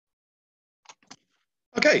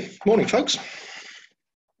Okay, morning, folks.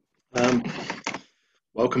 Um,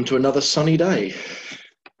 Welcome to another sunny day.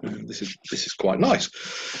 This is quite nice.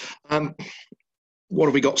 What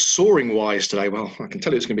have we got soaring wise today? Well, I can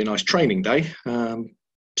tell you it's going to be a nice training day.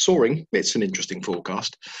 Soaring, it's an interesting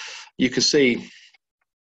forecast. You can see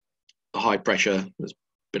the high pressure that's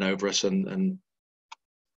been over us and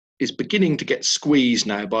is beginning to get squeezed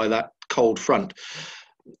now by that cold front,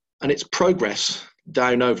 and its progress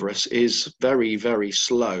down over us is very, very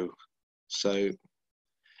slow. So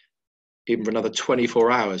even for another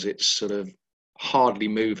 24 hours, it's sort of hardly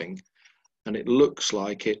moving, and it looks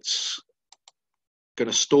like it's going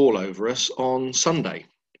to stall over us on Sunday.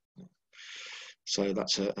 So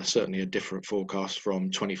that's certainly a different forecast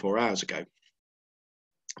from 24 hours ago.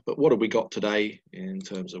 But what have we got today in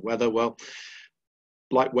terms of weather? Well,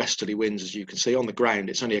 light westerly winds, as you can see on the ground,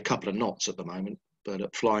 it's only a couple of knots at the moment, but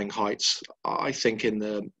at flying heights, I think in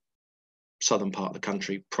the southern part of the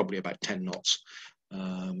country, probably about 10 knots.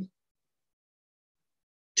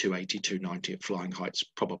 280, 290 at flying heights,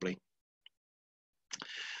 probably.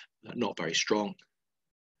 Not very strong.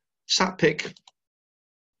 SatPic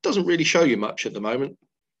doesn't really show you much at the moment.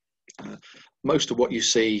 Most of what you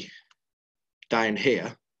see down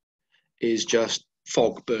here is just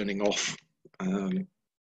fog burning off.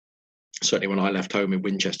 Certainly when I left home in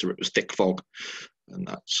Winchester, it was thick fog, and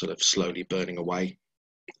that's sort of slowly burning away.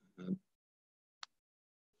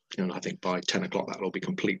 I think by 10 o'clock that'll all be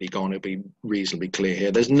completely gone. It'll be reasonably clear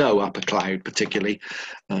here. There's no upper cloud particularly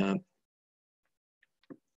at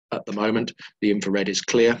the moment. The infrared is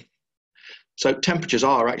clear. So temperatures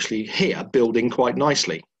are actually here building quite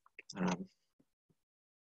nicely.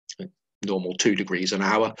 Normal 2 degrees an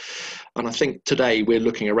hour. And I think today we're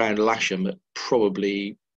looking around Lasham at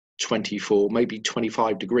probably 24, maybe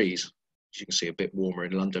 25 degrees. As you can see, a bit warmer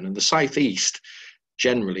in London. And the southeast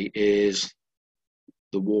generally is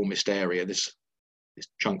the warmest area, this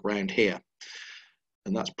chunk round here.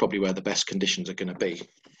 And that's probably where the best conditions are going to be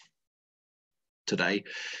today.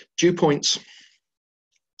 Dew points,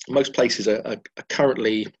 most places are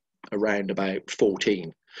currently around about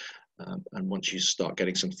 14. And once you start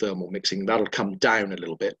getting some thermal mixing, that'll come down a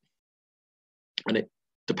little bit. And it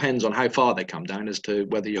depends on how far they come down as to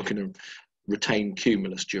whether you're going to retain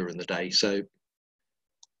cumulus during the day. So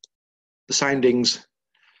the soundings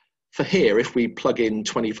for here, if we plug in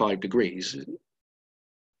 25 degrees,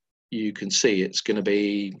 you can see it's going to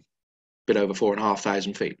be a bit over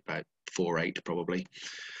 4,500 feet, about 4.8 probably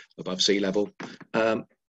above sea level. And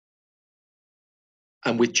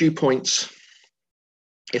with dew points,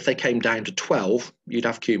 if they came down to 12, you'd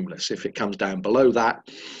have cumulus. If it comes down below that,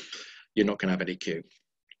 you're not going to have any Q.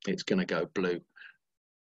 It's going to go blue,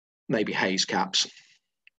 maybe haze caps,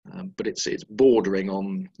 but it's bordering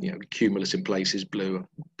on cumulus in places, blue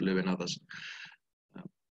in others.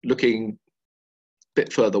 Looking a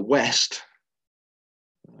bit further west,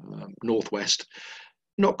 northwest,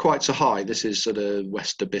 not quite so high. This is sort of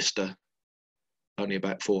west of Bicester, only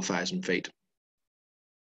about 4,000 feet.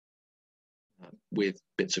 With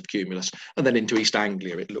bits of cumulus, and then into East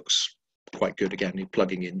Anglia it looks quite good again. You're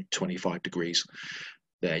plugging in 25 degrees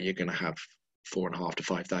there, you're going to have 4,500 to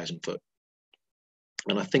 5,000 foot,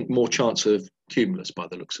 and I think more chance of cumulus by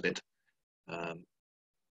the looks of it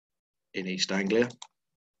in East Anglia.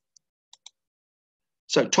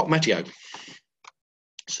 So top meteo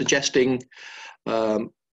suggesting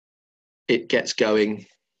it gets going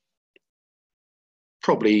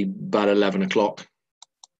probably about 11 o'clock.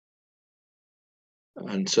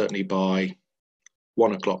 And certainly by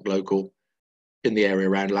 1 o'clock local in the area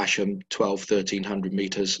around Lasham, 1,300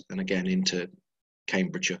 metres, and again into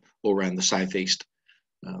Cambridgeshire, all around the southeast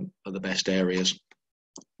are the best areas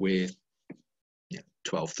with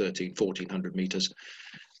 12, 13, 1,400 metres.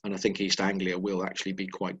 And I think East Anglia will actually be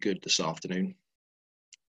quite good this afternoon.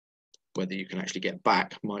 Whether you can actually get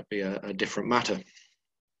back might be a different matter.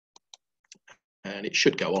 And it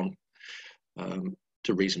should go on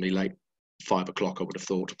to reasonably late. 5 o'clock, I would have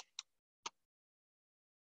thought,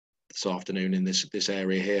 this afternoon in this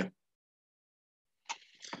area here.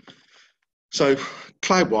 So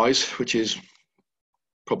cloud-wise, which is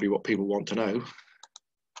probably what people want to know,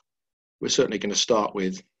 we're certainly going to start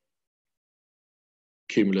with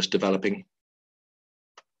cumulus developing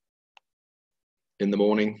in the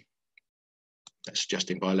morning. That's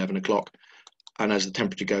suggesting by 11 o'clock. And as the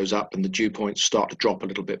temperature goes up and the dew points start to drop a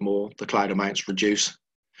little bit more, the cloud amounts reduce.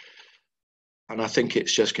 And I think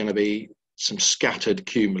it's just going to be some scattered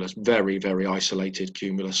cumulus, very, very isolated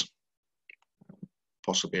cumulus,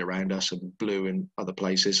 possibly around us and blue in other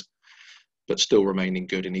places, but still remaining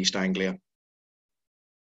good in East Anglia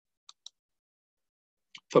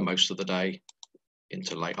for most of the day.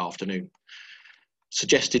 into late afternoon.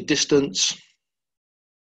 Suggested distance.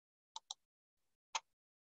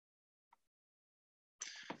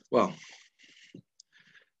 Well,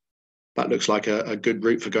 that looks like a good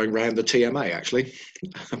route for going around the TMA, actually.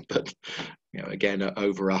 But again,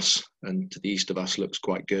 over us and to the east of us looks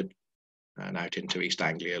quite good, and out into East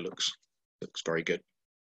Anglia looks very good.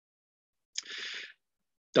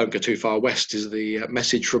 Don't go too far west is the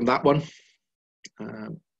message from that one.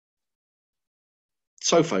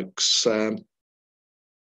 So, folks,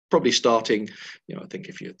 probably starting. I think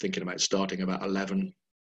if you're thinking about starting about 11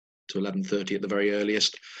 to 11:30 at the very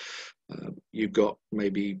earliest. You've got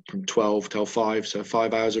maybe from 12 till 5, so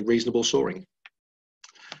 5 hours of reasonable soaring.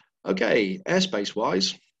 Okay, airspace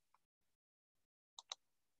wise,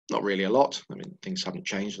 not really a lot. I mean, things haven't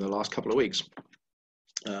changed in the last couple of weeks.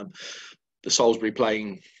 The Salisbury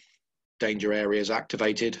plane danger areas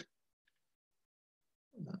activated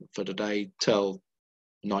for today till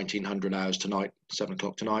 1900 hours tonight, 7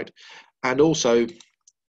 o'clock tonight, and also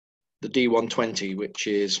the D120, which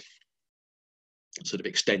is a sort of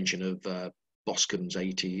extension of Boscombe's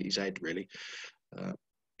ATZ, really,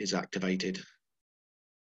 is activated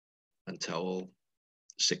until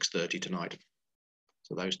 6:30 tonight.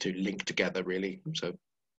 So those two link together, really. So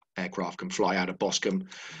aircraft can fly out of Boscombe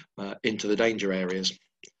into the danger areas.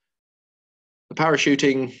 The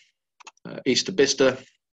parachuting east of Bicester,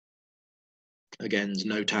 again, is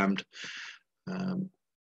NOTAM'd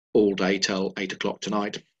all day till 8 o'clock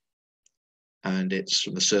tonight. And it's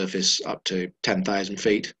from the surface up to 10,000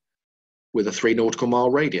 feet with a 3 nautical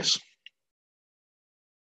mile radius.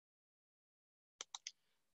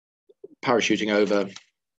 Parachuting over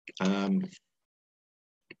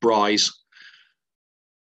Bryce,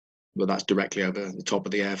 well, that's directly over the top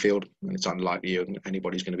of the airfield, and it's unlikely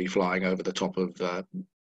anybody's going to be flying over the top of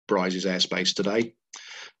Bryce's airspace today.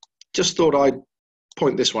 Just thought I'd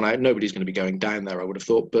point this one out. Nobody's going to be going down there, I would have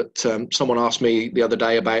thought, but someone asked me the other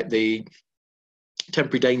day about the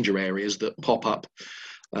temporary danger areas that pop up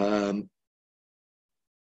over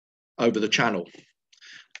the channel,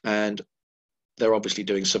 and they're obviously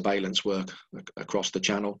doing surveillance work across the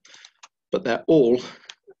channel, but they're all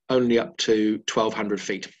only up to 1,200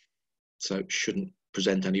 feet, so it shouldn't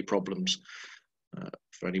present any problems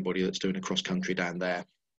for anybody that's doing a cross country down there.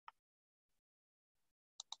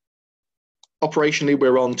 Operationally,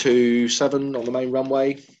 we're on to 7 on the main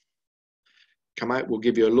runway. Come out, we'll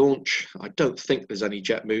give you a launch. I don't think there's any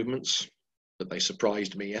jet movements, but they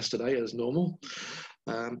surprised me yesterday as normal.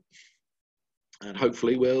 And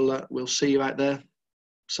hopefully we'll see you out there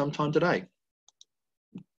sometime today.